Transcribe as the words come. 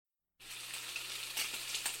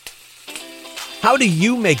How do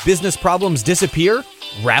you make business problems disappear?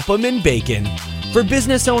 Wrap them in bacon. For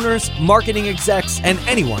business owners, marketing execs, and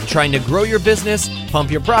anyone trying to grow your business, pump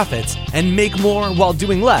your profits, and make more while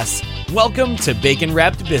doing less, welcome to Bacon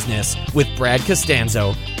Wrapped Business with Brad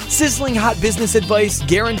Costanzo. Sizzling hot business advice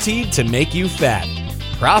guaranteed to make you fat.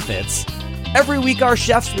 Profits? Every week our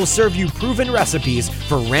chefs will serve you proven recipes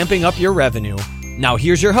for ramping up your revenue. Now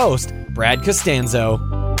here's your host, Brad Costanzo.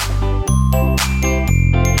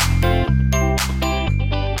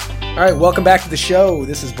 All right, welcome back to the show.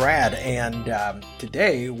 This is Brad, and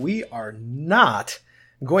today we are not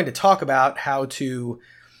going to talk about how to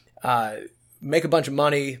make a bunch of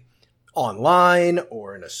money online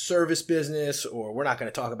or in a service business, or we're not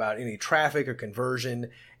going to talk about any traffic or conversion,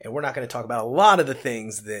 and we're not going to talk about a lot of the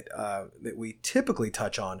things that we typically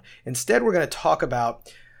touch on. Instead, we're going to talk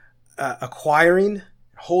about acquiring,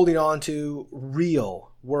 holding on to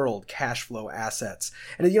real world cash flow assets.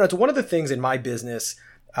 And it's one of the things in my business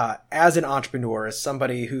as an entrepreneur, as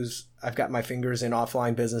somebody I've got my fingers in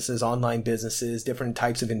offline businesses, online businesses, different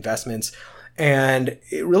types of investments. And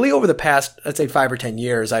really over the past, let's say 5 or 10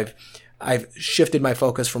 years, I've shifted my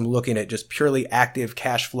focus from looking at just purely active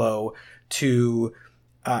cash flow to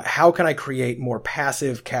how can I create more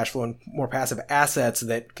passive cash flow and more passive assets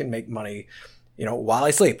that can make money, while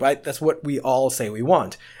I sleep, right? That's what we all say we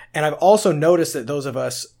want. And I've also noticed that those of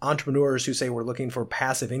us entrepreneurs who say we're looking for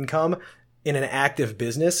passive income in an active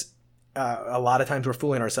business, a lot of times we're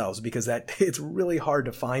fooling ourselves because it's really hard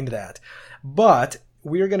to find that. But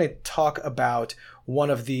we're going to talk about one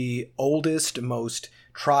of the oldest, most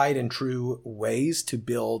tried and true ways to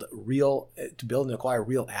build and acquire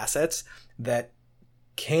real assets that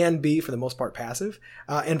can be, for the most part, passive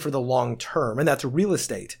and for the long term, and that's real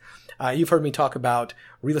estate. You've heard me talk about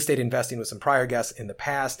real estate investing with some prior guests in the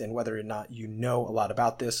past, and whether or not you know a lot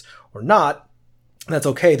about this or not, that's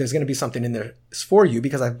okay. There's going to be something in there for you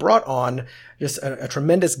because I've brought on just a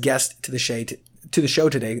tremendous guest to the show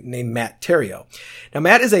today named Matt Theriault. Now,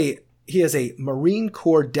 Matt is a Marine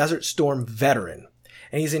Corps Desert Storm veteran,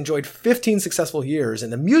 and he's enjoyed 15 successful years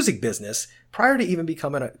in the music business prior to even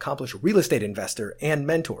becoming an accomplished real estate investor and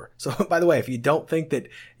mentor. So, by the way, if you don't think that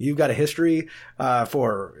you've got a history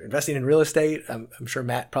for investing in real estate, I'm sure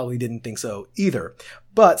Matt probably didn't think so either.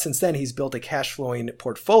 But since then, he's built a cash flowing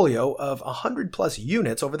portfolio of 100 plus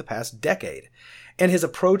units over the past decade. And his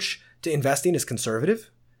approach to investing is conservative,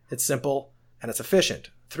 it's simple, and it's efficient.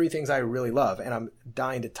 3 things I really love. And I'm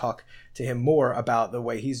dying to talk to him more about the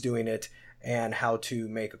way he's doing it and how to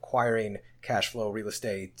make acquiring cash flow real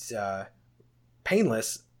estate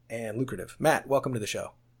painless and lucrative. Matt, welcome to the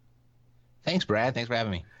show. Thanks, Brad. Thanks for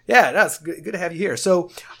having me. Yeah, no, it's good to have you here. So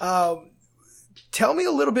tell me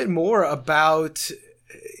a little bit more about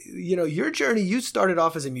your journey. You started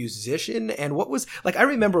off as a musician, and what was like, I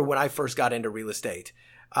remember when I first got into real estate.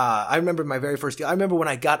 I remember my very first deal. I remember when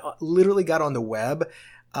I literally got on the web,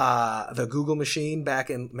 the Google machine back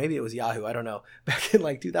in, maybe it was Yahoo, I don't know, back in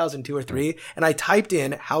like 2002 or 3. And I typed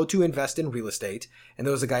in how to invest in real estate. And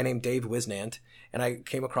there was a guy named Dave Wisnant, and I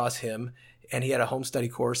came across him, and he had a home study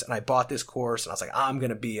course, and I bought this course, and I was like, I'm going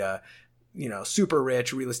to be a, super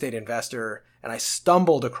rich real estate investor. And I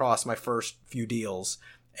stumbled across my first few deals,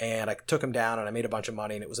 and I took them down, and I made a bunch of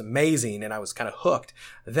money, and it was amazing, and I was kind of hooked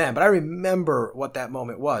then. But I remember what that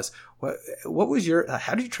moment was. What was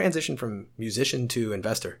how did you transition from musician to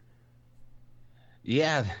investor?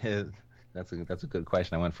 Yeah, that's a good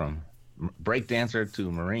question. I went from break dancer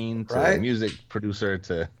to Marine to right? Music producer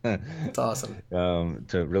to that's awesome.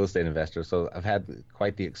 To real estate investor. So I've had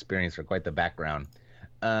quite the experience or quite the background.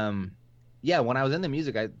 Yeah, when I was in the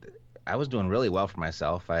music, I was doing really well for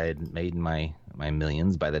myself. I had made my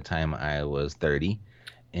millions by the time I was 30.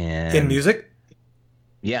 And in music?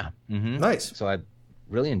 Yeah. Mm-hmm. Nice. So I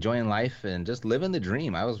really enjoying life and just living the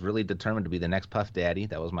dream. I was really determined to be the next Puff Daddy.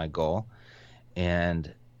 That was my goal.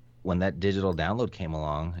 And when that digital download came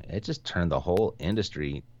along, it just turned the whole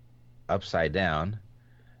industry upside down.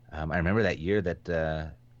 I remember that year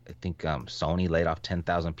that I think Sony laid off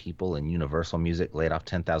 10,000 people and Universal Music laid off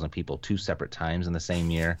 10,000 people 2 separate times in the same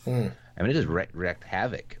year. I mean, it just wreaked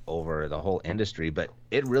havoc over the whole industry, but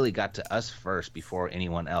it really got to us first before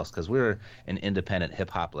anyone else because we were an independent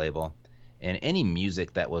hip-hop label. And any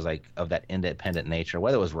music that was like of that independent nature,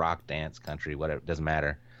 whether it was rock, dance, country, whatever, it doesn't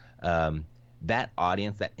matter, that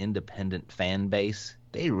audience, that independent fan base,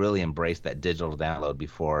 they really embraced that digital download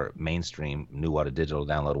before mainstream knew what a digital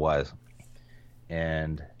download was.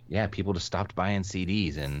 And yeah, people just stopped buying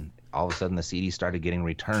CDs, and all of a sudden the CDs started getting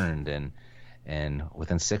returned, and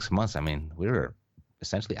within 6 months, I mean, we were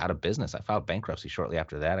essentially out of business. I filed bankruptcy shortly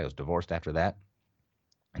after that. I was divorced after that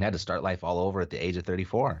and had to start life all over at the age of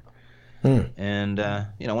 34. And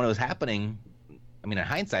when it was happening, I mean, in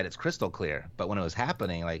hindsight, it's crystal clear. But when it was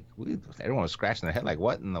happening, like everyone was scratching their head, like,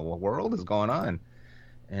 what in the world is going on?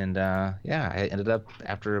 And I ended up,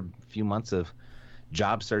 after a few months of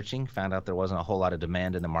job searching, found out there wasn't a whole lot of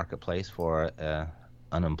demand in the marketplace for an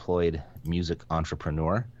unemployed music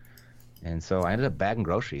entrepreneur. And so I ended up bagging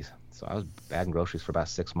groceries. So I was bagging groceries for about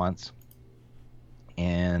 6 months.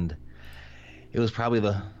 And it was probably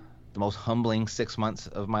the most humbling 6 months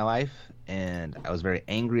of my life. And I was very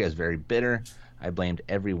angry. I was very bitter. I blamed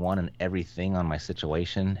everyone and everything on my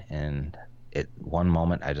situation. And at one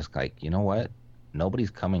moment, I just like, you know what?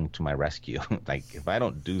 Nobody's coming to my rescue. Like, if I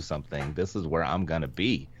don't do something, this is where I'm going to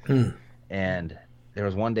be. And there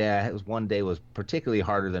was one day was particularly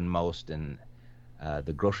harder than most. And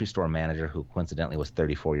the grocery store manager, who coincidentally was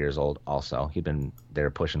 34 years old also, he'd been there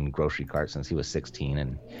pushing grocery carts since he was 16.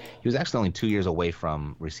 And he was actually only 2 years away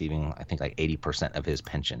from receiving, I think, like 80% of his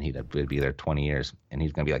pension. He'd be there 20 years. And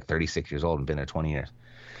he's going to be like 36 years old and been there 20 years.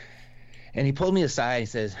 And he pulled me aside. He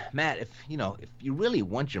says, Matt, if you really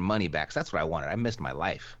want your money back, 'cause that's what I wanted. I missed my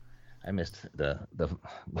life. I missed the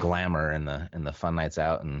glamour and the fun nights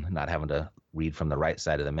out and not having to read from the right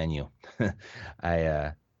side of the menu.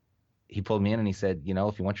 He pulled me in and he said,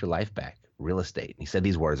 if you want your life back, real estate. And he said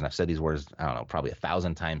these words, and I've said these words, I don't know, probably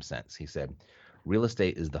 1,000 times since. He said, real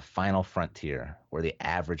estate is the final frontier where the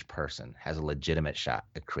average person has a legitimate shot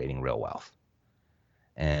at creating real wealth.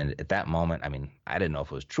 And at that moment, I mean, I didn't know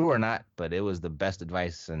if it was true or not, but it was the best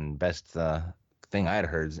advice and best thing I had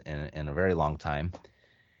heard in a very long time.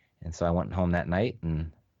 And so I went home that night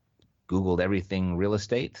and Googled everything real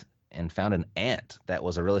estate and found an aunt that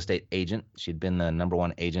was a real estate agent. She'd been the number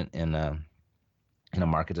one agent in a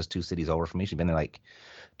market just 2 cities over from me. She'd been there like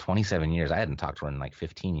 27 years. I hadn't talked to her in like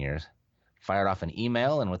 15 years. Fired off an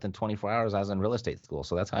email, and within 24 hours, I was in real estate school.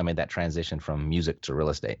 So that's how I made that transition from music to real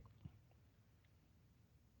estate.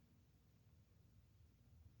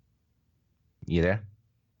 You there?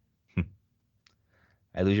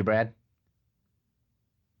 I lose you, Brad?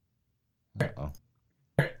 Uh-oh.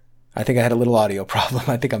 I think I had a little audio problem.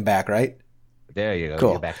 I think I'm back, right? There you go.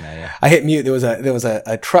 Cool. You're back now, yeah. I hit mute. There was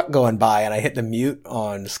a truck going by, and I hit the mute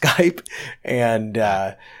on Skype, and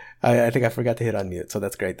I think I forgot to hit unmute. So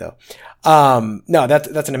that's great, though. No,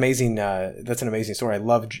 that's an amazing story. I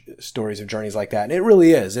love stories of journeys like that, and it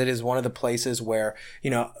really is. It is one of the places where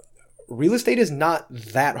real estate is not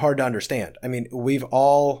that hard to understand. I mean, we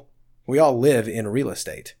all live in real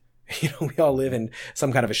estate. We all live in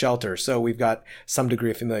some kind of a shelter, so we've got some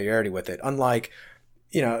degree of familiarity with it. Unlike,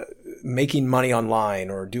 making money online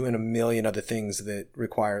or doing a million other things that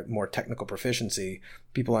require more technical proficiency,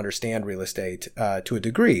 people understand real estate to a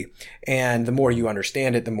degree. And the more you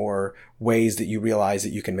understand it, the more ways that you realize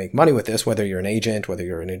that you can make money with this, whether you're an agent, whether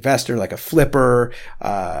you're an investor, like a flipper,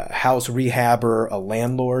 house rehabber, a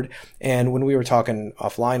landlord. And when we were talking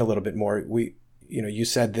offline a little bit more, you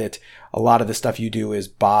said that a lot of the stuff you do is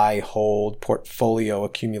buy, hold, portfolio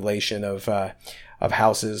accumulation of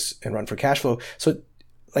houses and run for cash flow. So,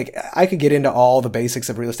 like, I could get into all the basics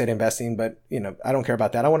of real estate investing, but I don't care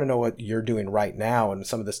about that. I want to know what you're doing right now and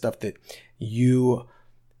some of the stuff that you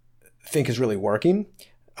think is really working.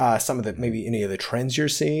 Some of maybe any of the trends you're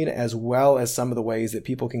seeing, as well as some of the ways that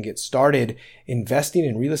people can get started investing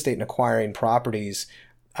in real estate and acquiring properties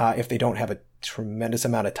if they don't have a tremendous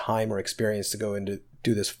amount of time or experience to go into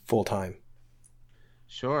do this full time.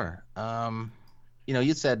 Sure.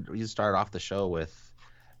 You said you started off the show with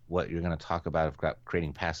what you're going to talk about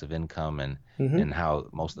creating passive income and how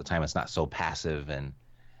most of the time it's not so passive, and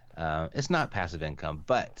it's not passive income.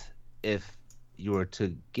 But if you were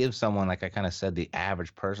to give someone, like I kind of said, the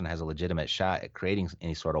average person has a legitimate shot at creating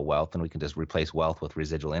any sort of wealth, and we can just replace wealth with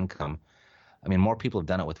residual income. I mean, more people have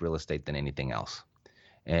done it with real estate than anything else.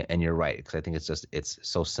 And you're right, because I think it's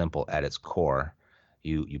so simple at its core.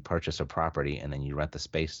 You purchase a property and then you rent the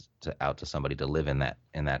space out to somebody to live in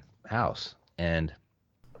that house. And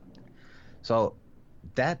so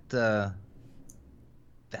that's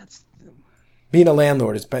being a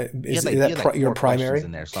landlord is that your primary?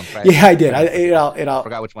 In there, so yeah, I did. I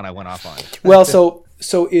forgot which one I went off on. Well, so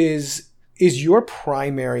is your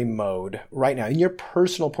primary mode right now in your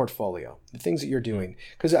personal portfolio, the things that you're doing?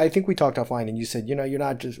 Because I think we talked offline and you said, you're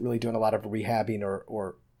not just really doing a lot of rehabbing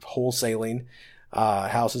or wholesaling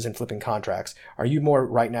houses and flipping contracts. Are you more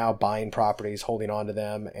right now buying properties, holding on to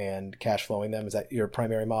them and cash flowing them? Is that your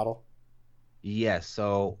primary model? Yes.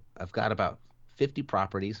 So I've got about 50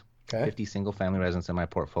 properties, 50 single family residents in my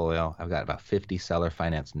portfolio. I've got about 50 seller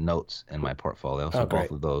finance notes in my portfolio. So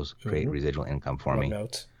both of those create residual income for me.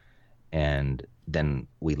 Notes. And then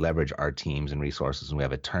we leverage our teams and resources, and we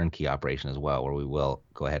have a turnkey operation as well, where we will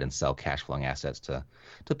go ahead and sell cash flowing assets to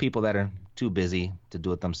people that are too busy to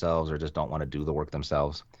do it themselves or just don't want to do the work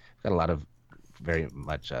themselves. We've got a lot of very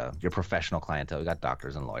much your professional clientele. We got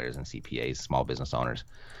doctors and lawyers and CPAs, small business owners.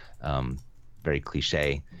 Very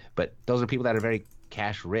cliche, but those are people that are very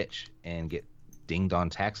cash rich and get dinged on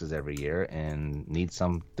taxes every year and need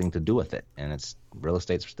something to do with it. And it's real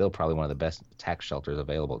estate's still probably one of the best tax shelters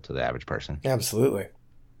available to the average person. Absolutely.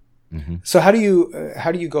 Mm-hmm. So how do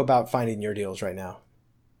you go about finding your deals right now?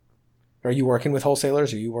 Are you working with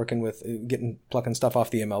wholesalers? Are you working with plucking stuff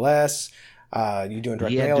off the MLS? Are you doing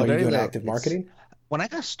direct mail? Are you doing active marketing? When I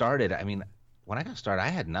got started, I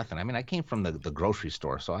had nothing. I mean, I came from the grocery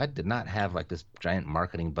store, so I did not have like this giant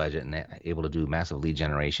marketing budget and able to do massive lead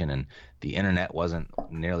generation. And the internet wasn't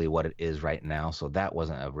nearly what it is right now, so that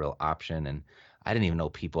wasn't a real option. And I didn't even know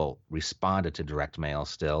people responded to direct mail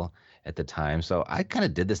still at the time. So I kind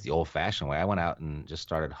of did this the old-fashioned way. I went out and just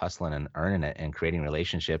started hustling and earning it and creating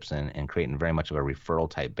relationships and creating very much of a referral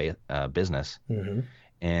type business. Mm-hmm.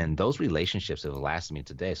 And those relationships have lasted me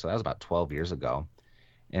today. So that was about 12 years ago.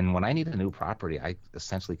 And when I need a new property, I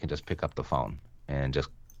essentially can just pick up the phone and just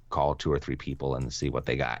call 2 or 3 people and see what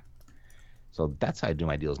they got. So that's how I do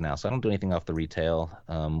my deals now. So I don't do anything off the retail.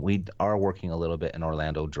 We are working a little bit in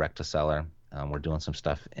Orlando, direct to seller. We're doing some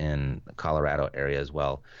stuff in the Colorado area as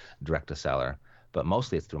well, direct to seller. But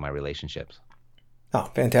mostly it's through my relationships. Oh,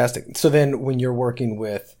 fantastic. So then when you're working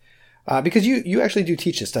with, because you actually do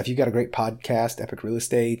teach this stuff. You've got a great podcast, Epic Real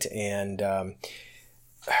Estate, and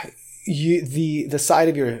the side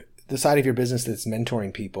of your business that's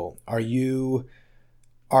mentoring people, are you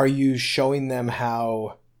showing them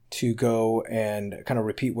how to go and kind of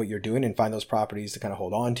repeat what you're doing and find those properties to kind of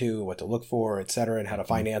hold on to, what to look for, et cetera, and how to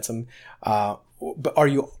finance them? But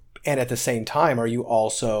at the same time, are you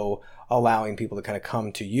also allowing people to kind of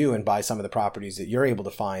come to you and buy some of the properties that you're able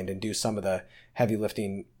to find and do some of the heavy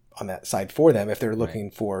lifting on that side for them if they're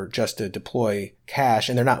looking for just to deploy cash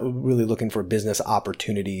and they're not really looking for a business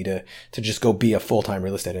opportunity to just go be a full-time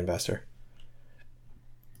real estate investor?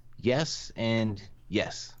 Yes and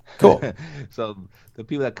yes. Cool. So the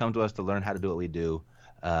people that come to us to learn how to do what we do,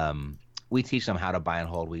 we teach them how to buy and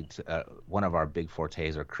hold. One of our big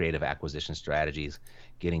fortes are creative acquisition strategies,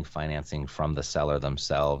 getting financing from the seller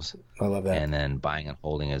themselves. I love that. And then buying and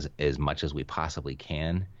holding as much as we possibly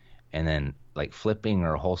can. And then like flipping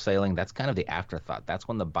or wholesaling, that's kind of the afterthought. That's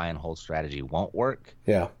when the buy and hold strategy won't work.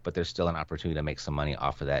 Yeah. But there's still an opportunity to make some money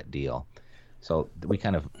off of that deal. So we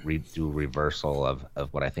kind of do reversal of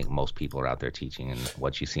what I think most people are out there teaching and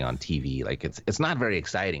what you see on TV. Like it's not very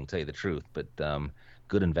exciting, to tell you the truth, but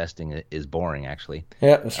good investing is boring, actually.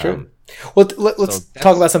 Yeah, that's true. Well, let's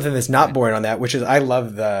talk about something that's not boring on that, which is I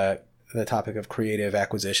love the topic of creative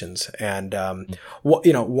acquisitions. And,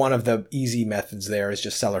 one of the easy methods there is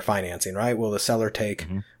just seller financing, right? Will the seller take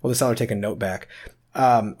a note back?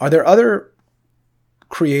 Are there other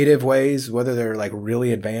creative ways, whether they're like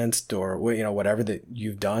really advanced or, whatever that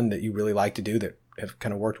you've done that you really like to do that have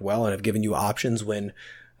kind of worked well and have given you options when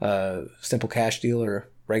simple cash deal or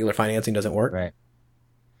regular financing doesn't work? Right.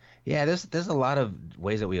 Yeah, there's a lot of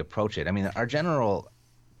ways that we approach it. I mean, our general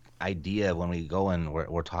idea when we go and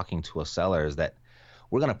we're talking to a seller is that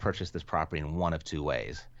we're going to purchase this property in one of 2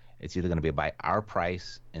 ways. It's either going to be by our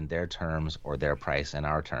price in their terms or their price in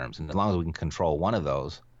our terms. And as long as we can control one of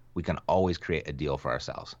those, we can always create a deal for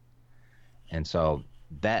ourselves. And so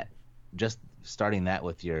that, just starting that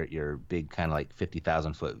with your big kind of like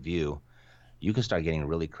 50,000 foot view, you can start getting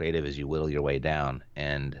really creative as you whittle your way down.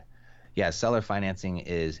 And yeah, seller financing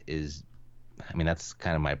is that's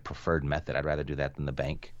kind of my preferred method. I'd rather do that than the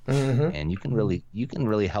bank. Mm-hmm. And you can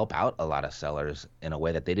really help out a lot of sellers in a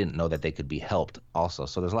way that they didn't know that they could be helped also.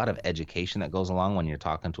 So there's a lot of education that goes along when you're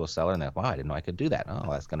talking to a seller and they're like, wow, I didn't know I could do that.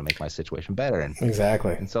 Oh, that's going to make my situation better. And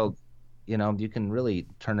exactly. And so, you can really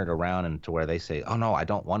turn it around and to where they say, oh no, I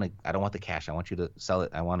don't want the cash. I want you to sell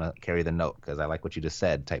it. I want to carry the note because I like what you just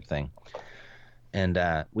said, type thing. And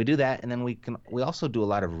we do that, and then we also do a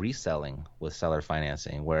lot of reselling with seller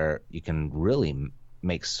financing, where you can really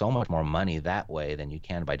make so much more money that way than you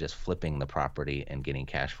can by just flipping the property and getting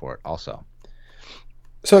cash for it also.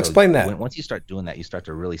 So explain that. Once you start doing that, you start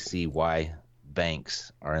to really see why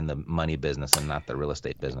banks are in the money business and not the real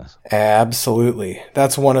estate business. Absolutely.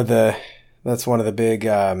 That's one of the big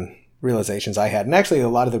realizations I had. And actually, a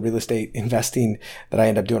lot of the real estate investing that I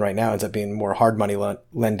end up doing right now ends up being more hard money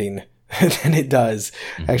lending than it does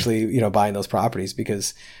actually, buying those properties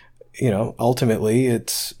because, ultimately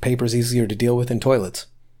it's paper's easier to deal with than toilets.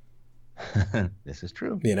 This is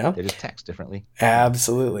true. They're just taxed differently.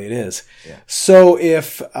 Absolutely. It is. Yeah. So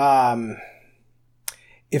if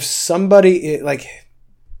if somebody like,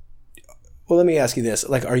 well, let me ask you this.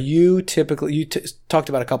 Like, are you typically, talked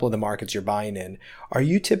about a couple of the markets you're buying in. Are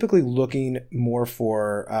you typically looking more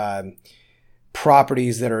for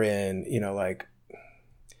properties that are in, like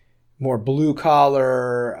more blue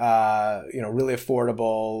collar, really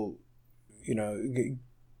affordable,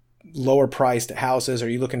 lower priced houses? Are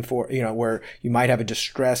you looking for, where you might have a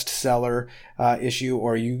distressed seller issue,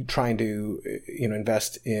 or are you trying to,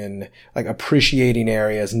 invest in like appreciating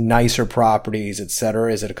areas, nicer properties, et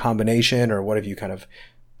cetera? Is it a combination, or what have you kind of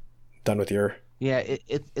done with your? Yeah,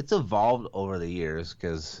 it's evolved over the years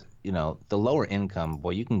because, the lower income,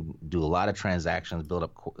 boy, you can do a lot of transactions, build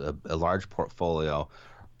up a large portfolio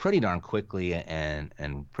pretty darn quickly and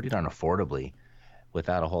pretty darn affordably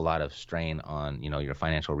without a whole lot of strain on, your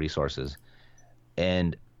financial resources.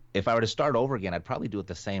 And if I were to start over again, I'd probably do it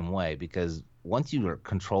the same way, because once you are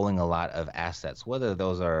controlling a lot of assets, whether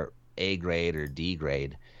those are A grade or D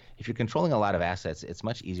grade, if you're controlling a lot of assets, it's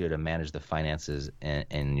much easier to manage the finances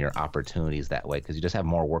and your opportunities that way, because you just have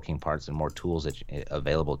more working parts and more tools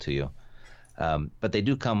available to you. But they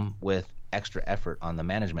do come with extra effort on the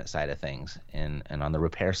management side of things and on the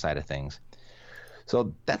repair side of things.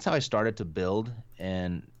 So that's how I started to build.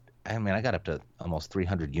 And I got up to almost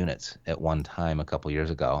 300 units at one time a couple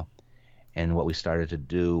years ago. And what we started to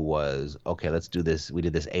do was, okay, let's do this. We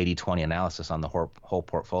did this 80-20 analysis on the whole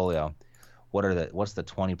portfolio. What's the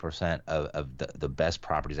 20% of the best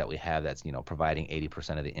properties that we have that's, providing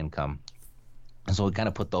 80% of the income? And so we kind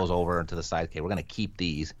of put those over to the side. Okay, we're going to keep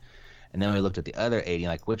these. And then we looked at the other 80,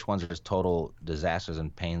 like which ones are just total disasters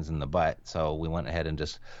and pains in the butt. So we went ahead and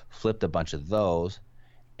just flipped a bunch of those.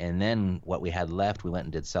 And then what we had left, we went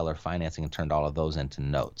and did seller financing and turned all of those into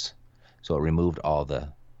notes. So it removed all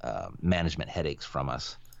the management headaches from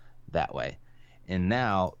us that way. And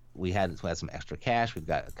now we had some extra cash. We've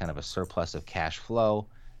got kind of a surplus of cash flow.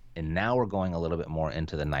 And now we're going a little bit more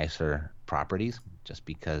into the nicer properties, just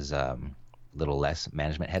because a little less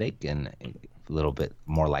management headache and a little bit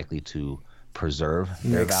more likely to preserve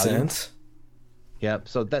their value. Makes sense. Yep.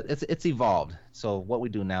 So that it's evolved. So what we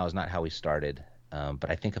do now is not how we started.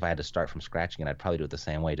 But I think if I had to start from scratch again, I'd probably do it the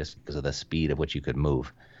same way, just because of the speed at which you could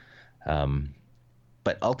move.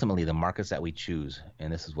 But ultimately, the markets that we choose,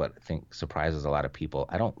 and this is what I think surprises a lot of people,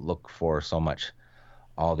 I don't look for so much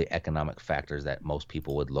all the economic factors that most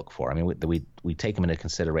people would look for. I mean, we take them into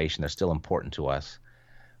consideration. They're still important to us.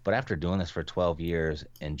 But after doing this for 12 years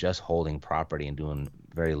and just holding property and doing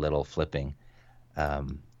very little flipping,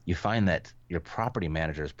 you find that your property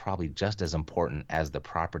manager is probably just as important as the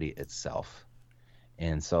property itself.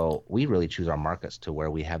 And so we really choose our markets to where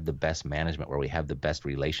we have the best management, where we have the best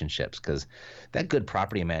relationships, because that good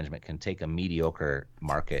property management can take a mediocre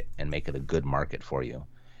market and make it a good market for you.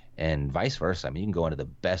 And vice versa. I mean, you can go into the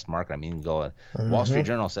best market. I mean, you can go, Wall Street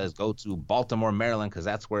Journal says go to Baltimore, Maryland, because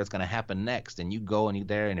that's where it's going to happen next. And you go and you're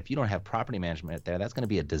there. And if you don't have property management there, that's going to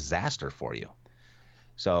be a disaster for you.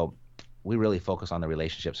 So we really focus on the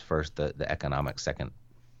relationships first, the economics second.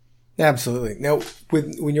 Absolutely. Now,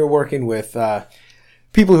 when you're working with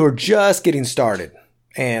people who are just getting started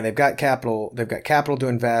and they've got capital to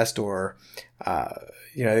invest, or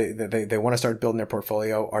they want to start building their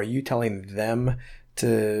portfolio, are you telling them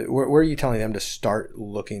to where are you telling them to start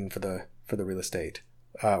looking for the real estate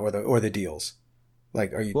or the deals?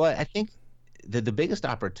 Like, are you? Well, I think the biggest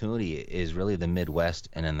opportunity is really the Midwest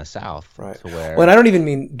and in the South. Right. To where, well, and I don't even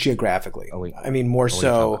mean geographically. I mean more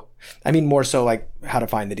so like how to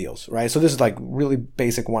find the deals, right? So this is like really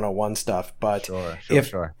basic 101 stuff. But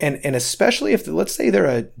sure. And especially if, let's say they're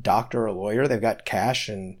a doctor or a lawyer, they've got cash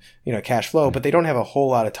and cash flow, but they don't have a whole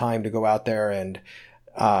lot of time to go out there and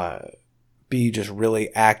be just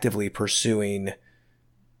really actively pursuing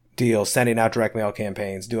deals, sending out direct mail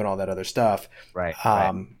campaigns, doing all that other stuff. Right.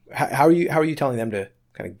 How are you telling them to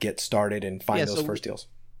kind of get started and find those first deals?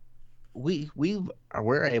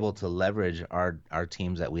 We're able to leverage our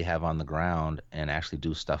teams that we have on the ground and actually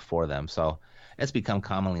do stuff for them. So it's become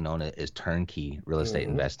commonly known as turnkey real estate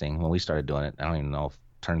investing. When we started doing it, I don't even know if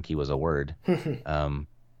turnkey was a word.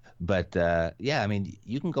 But I mean,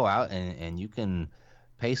 you can go out and you can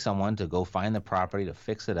pay someone to go find the property, to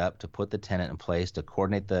fix it up, to put the tenant in place, to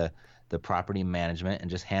coordinate the property management,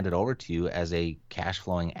 and just hand it over to you as a cash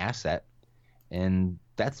flowing asset. And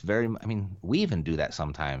that's we even do that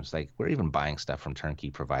sometimes. Like, we're even buying stuff from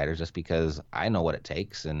turnkey providers just because I know what it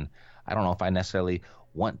takes, and I don't know if I necessarily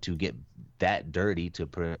want to get that dirty to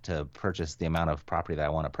purchase the amount of property that I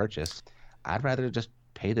want to purchase. I'd rather just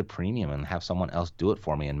pay the premium and have someone else do it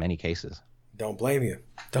for me in many cases. Don't blame you.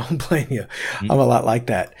 I'm a lot like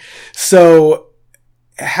that. So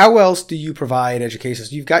how else do you provide education?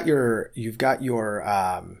 So you've got your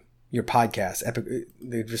podcast, Epic.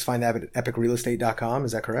 They just find that at epicrealestate.com.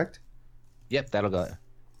 Is that correct? Yep, that'll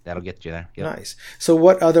get you there. Yep. Nice. So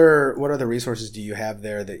what other resources do you have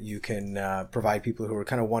there that you can provide people who are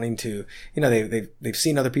kind of wanting to, they've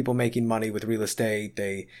seen other people making money with real estate.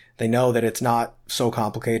 They know that it's not so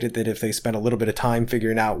complicated, that if they spend a little bit of time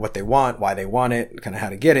figuring out what they want, why they want it, kind of how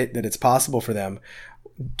to get it, that it's possible for them.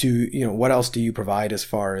 What else do you provide as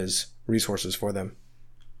far as resources for them?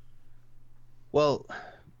 Well,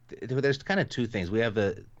 there's kind of two things. We have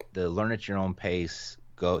the learn at your own pace.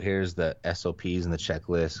 Here's the SOPs and the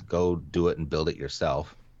checklist. Go do it and build it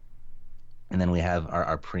yourself. And then we have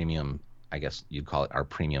our premium, I guess you'd call it our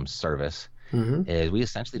premium service. Mm-hmm. Is we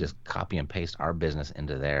essentially just copy and paste our business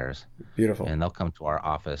into theirs. Beautiful. And they'll come to our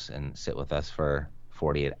office and sit with us for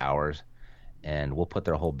 48 hours. And we'll put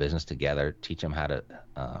their whole business together, teach them how to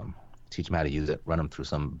use it, run them through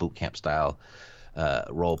some boot camp style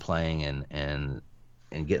role playing and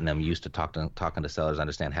getting them used to talking to sellers,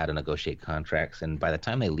 understand how to negotiate contracts. And by the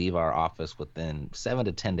time they leave our office, within 7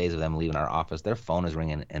 to 10 days of them leaving our office, their phone is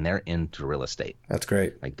ringing and they're into real estate. That's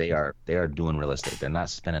great. Like they are doing real estate. They're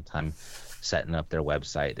not spending time setting up their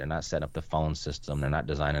website. They're not setting up the phone system. They're not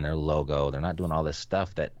designing their logo. They're not doing all this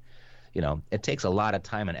stuff that, it takes a lot of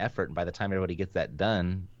time and effort. And by the time everybody gets that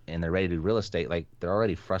done and they're ready to do real estate, like they're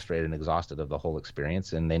already frustrated and exhausted of the whole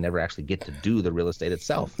experience, and they never actually get to do the real estate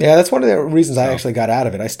itself. Yeah, that's one of the reasons I actually got out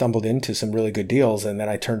of it. I stumbled into some really good deals, and then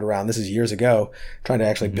I turned around. This is years ago, trying to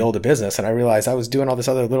actually build a business, and I realized I was doing all this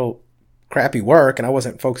other little crappy work, and I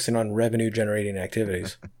wasn't focusing on revenue generating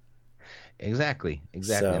activities. Exactly.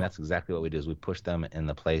 So, and that's exactly what we do is we push them in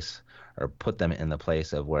the place, or put them in the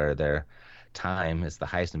place of where their time is the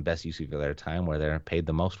highest and best use of their time, where they're paid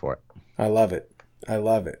the most for it. I love it.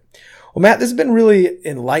 Well, Matt, this has been really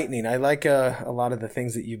enlightening. I like a lot of the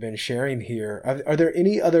things that you've been sharing here. Are there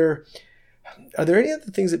any other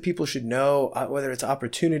things that people should know, whether it's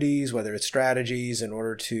opportunities, whether it's strategies, in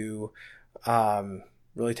order to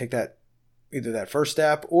really take either that first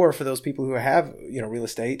step, or for those people who have real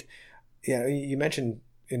estate? Yeah, you mentioned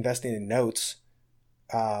investing in notes.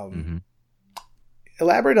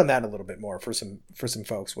 Elaborate on that a little bit more for some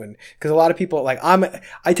folks, because a lot of people, like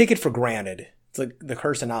I take it for granted. It's like the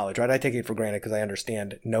curse of knowledge, right? I take it for granted because I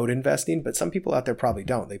understand note investing, but some people out there probably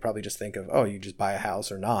don't. They probably just think of, oh, you just buy a house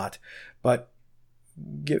or not. But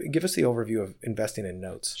give us the overview of investing in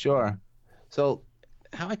notes. Sure. So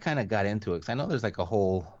how I kind of got into it, because I know there's like a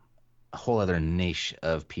whole other niche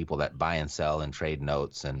of people that buy and sell and trade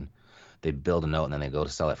notes, and they build a note and then they go to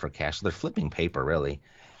sell it for cash. So they're flipping paper, really.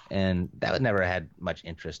 And that never had much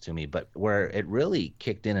interest to me. But where it really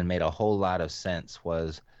kicked in and made a whole lot of sense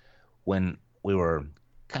was when we were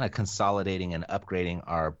kind of consolidating and upgrading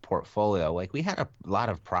our portfolio. Like we had a lot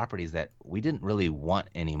of properties that we didn't really want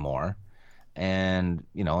anymore. And,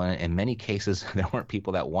 in many cases, there weren't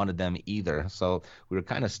people that wanted them either. So we were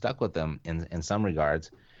kind of stuck with them in some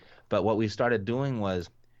regards. But what we started doing was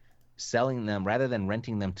selling them rather than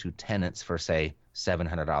renting them to tenants for, say,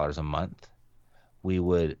 $700 a month. We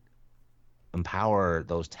would empower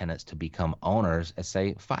those tenants to become owners at,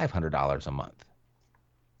 say, $500 a month.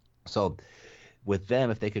 So with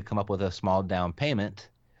them, if they could come up with a small down payment,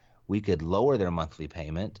 we could lower their monthly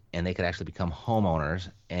payment and they could actually become homeowners,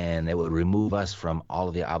 and it would remove us from all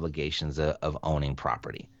of the obligations of owning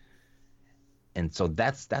property. And so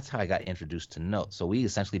that's how I got introduced to notes. So we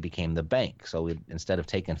essentially became the bank. So instead of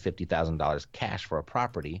taking $50,000 cash for a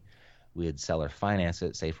property, we'd seller finance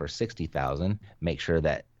it, say for $60,000, make sure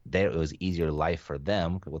that it was easier life for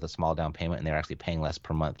them with a small down payment, and they're actually paying less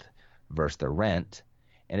per month versus the rent.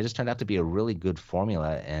 And it just turned out to be a really good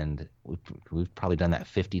formula, and we've probably done that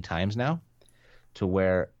 50 times now, to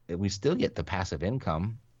where we still get the passive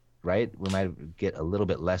income, right? We might get a little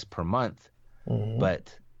bit less per month,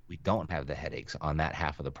 but we don't have the headaches on that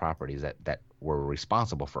half of the properties that were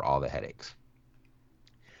responsible for all the headaches.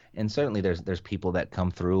 And certainly there's people that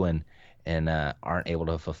come through and aren't able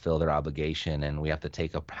to fulfill their obligation, and we have to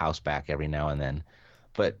take a house back every now and then.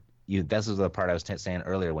 But this is the part I was saying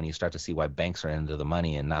earlier, when you start to see why banks are into the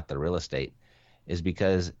money and not the real estate, is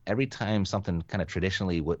because every time something kind of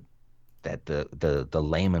traditionally that the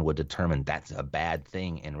layman would determine that's a bad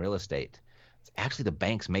thing in real estate, actually the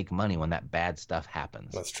banks make money when that bad stuff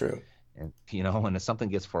happens. That's true. And when something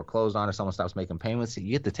gets foreclosed on or someone stops making payments,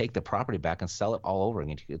 you get to take the property back and sell it all over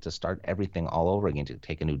again. You get to start everything all over again. To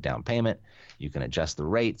take a new down payment, you can adjust the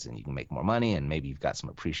rates and you can make more money, and maybe you've got some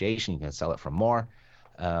appreciation, you can sell it for more.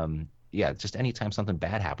 Just anytime something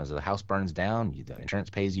bad happens, the house burns down, the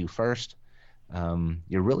insurance pays you first.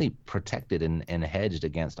 you're really protected and hedged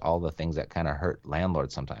against all the things that kind of hurt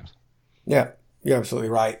landlords sometimes. Yeah, you're absolutely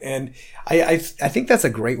right. And I think that's a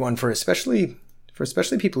great one for especially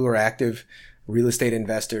people who are active real estate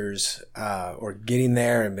investors, or getting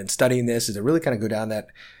there and been studying this, is to really kind of go down that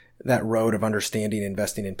road of understanding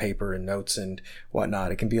investing in paper and notes and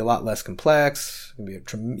whatnot. It can be a lot less complex. It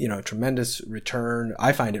can be a tremendous return.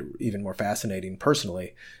 I find it even more fascinating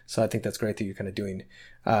personally. So I think that's great that you're kind of doing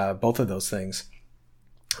both of those things.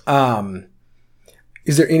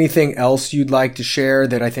 Is there anything else you'd like to share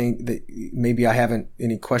that I think that maybe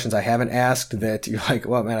any questions I haven't asked that you're like,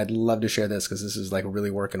 well, man, I'd love to share this because this is like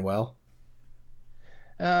really working well?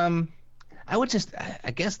 I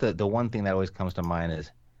guess the one thing that always comes to mind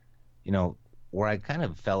is, where I kind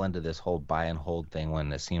of fell into this whole buy and hold thing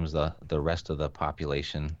when it seems the rest of the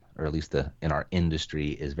population, or at least in our industry,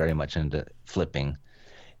 is very much into flipping,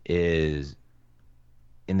 is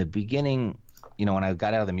in the beginning, when I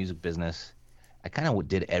got out of the music business, I kind of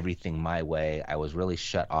did everything my way. I was really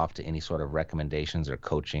shut off to any sort of recommendations or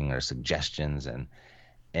coaching or suggestions.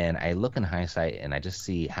 And I look in hindsight and I just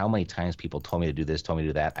see how many times people told me to do this, told me to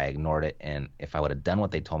do that. I ignored it. And if I would have done what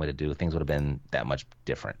they told me to do, things would have been that much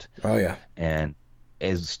different. Oh, yeah. And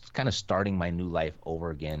as kind of starting my new life over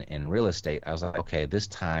again in real estate, I was like, okay, this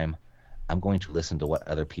time I'm going to listen to what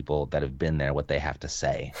other people that have been there, what they have to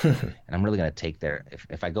say. And I'm really going to take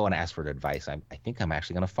if I go and ask for advice, I think I'm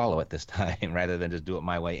actually going to follow it this time rather than just do it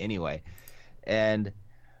my way anyway. And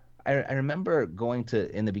I remember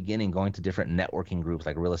in the beginning, going to different networking groups,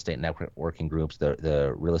 like real estate networking groups,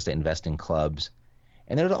 the real estate investing clubs.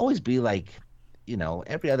 And there would always be like,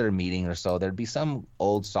 every other meeting or so, there'd be some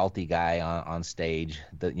old salty guy on stage,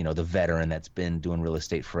 the veteran that's been doing real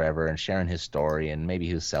estate forever and sharing his story, and maybe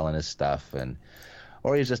he was selling his stuff,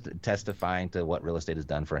 or he was just testifying to what real estate has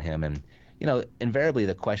done for him. And, invariably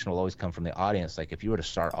the question will always come from the audience, like, if you were to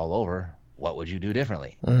start all over, what would you do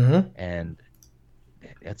differently? Mm-hmm. And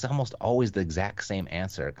it's almost always the exact same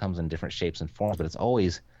answer. It comes in different shapes and forms, but it's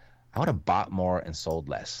always, I would have bought more and sold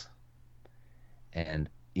less. And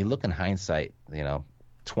you look in hindsight,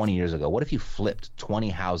 20 years ago, what if you flipped 20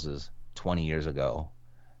 houses 20 years ago?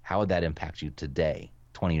 How would that impact you today,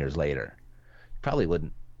 20 years later? You probably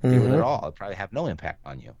wouldn't feel it at all. It'd probably have no impact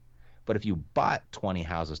on you. But if you bought 20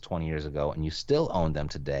 houses 20 years ago and you still own them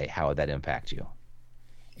today, how would that impact you?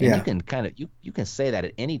 And you can you can say that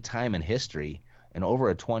at any time in history, and over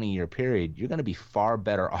a 20-year period, you're going to be far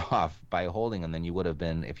better off by holding them than you would have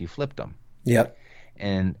been if you flipped them. Yep.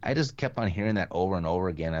 And I just kept on hearing that over and over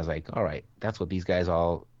again. I was like, all right, that's what these guys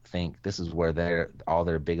all think. This is where all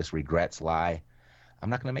their biggest regrets lie. I'm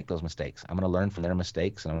not going to make those mistakes. I'm going to learn from their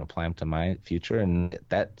mistakes, and I'm going to apply them to my future. And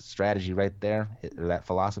that strategy right there, that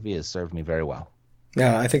philosophy, has served me very well.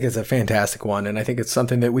 Yeah, I think it's a fantastic one. And I think it's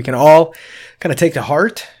something that we can all kind of take to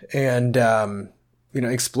heart and,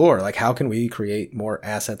 explore. Like, how can we create more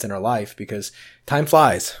assets in our life? Because time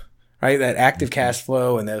flies. Right, that active cash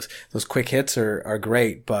flow and those quick hits are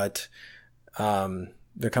great, but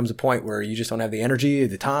there comes a point where you just don't have the energy,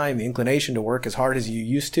 the time, the inclination to work as hard as you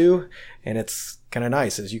used to, and it's kind of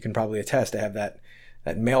nice, as you can probably attest, to have that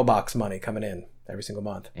mailbox money coming in every single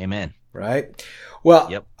month. Amen. Right.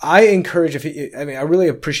 Well, yep. I encourage, I really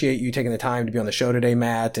appreciate you taking the time to be on the show today,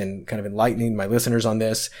 Matt, and kind of enlightening my listeners on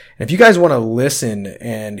this. And if you guys want to listen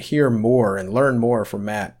and hear more and learn more from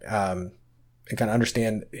Matt, and kind of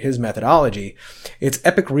understand his methodology, it's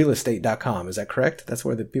epicrealestate.com. Is that correct? That's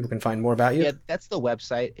where the people can find more about you? Yeah, that's the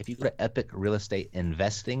website. If you go to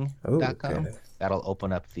epicrealestateinvesting.com, that'll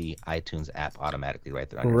open up the iTunes app automatically right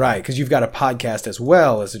there. Right, because you've got a podcast as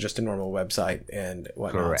well as just a normal website and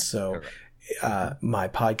whatnot. Correct. So my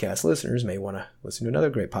podcast listeners may want to listen to another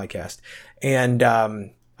great podcast. And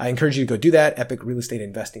I encourage you to go do that,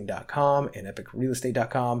 epicrealestateinvesting.com and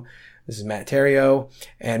epicrealestate.com. This is Matt Theriault.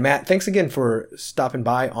 And Matt, thanks again for stopping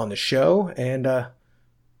by on the show and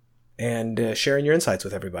sharing your insights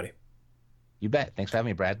with everybody. You bet. Thanks for having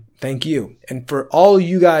me, Brad. Thank you. And for all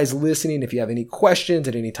you guys listening, if you have any questions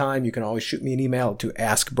at any time, you can always shoot me an email to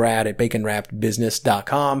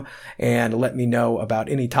askbrad@baconwrappedbusiness.com and let me know about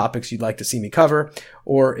any topics you'd like to see me cover.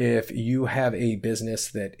 Or if you have a business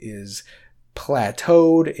that is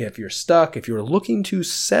plateaued, if you're stuck, if you're looking to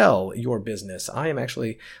sell your business. I am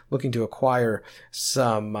actually looking to acquire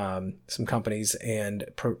some companies, and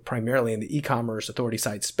primarily in the e-commerce authority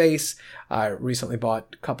site space. I recently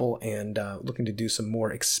bought a couple and looking to do some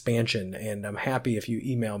more expansion, and I'm happy if you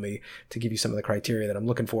email me to give you some of the criteria that I'm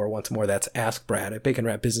looking for. Once more, that's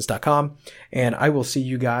askbrad@baconwrappedbusiness.com, and I will see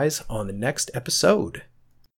you guys on the next episode.